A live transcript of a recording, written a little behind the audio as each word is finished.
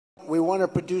we want to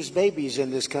produce babies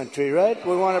in this country, right?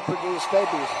 We want to produce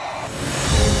babies.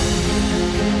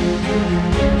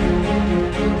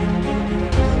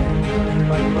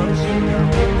 By most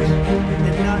governments,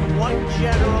 and not one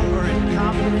general or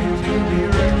incompetent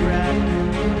bureaucrat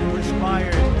was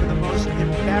fired for the most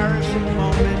embarrassing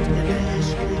moment in the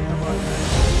history of our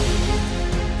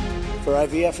country. For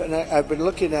IVF, and I've been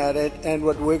looking at it, and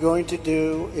what we're going to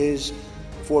do is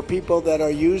for people that are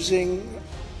using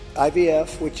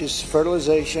IVF, which is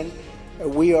fertilization,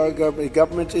 the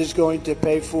government is going to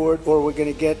pay for it, or we're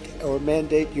going to get or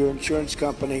mandate your insurance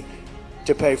company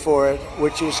to pay for it,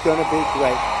 which is going to be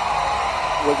great.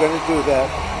 We're going to do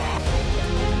that.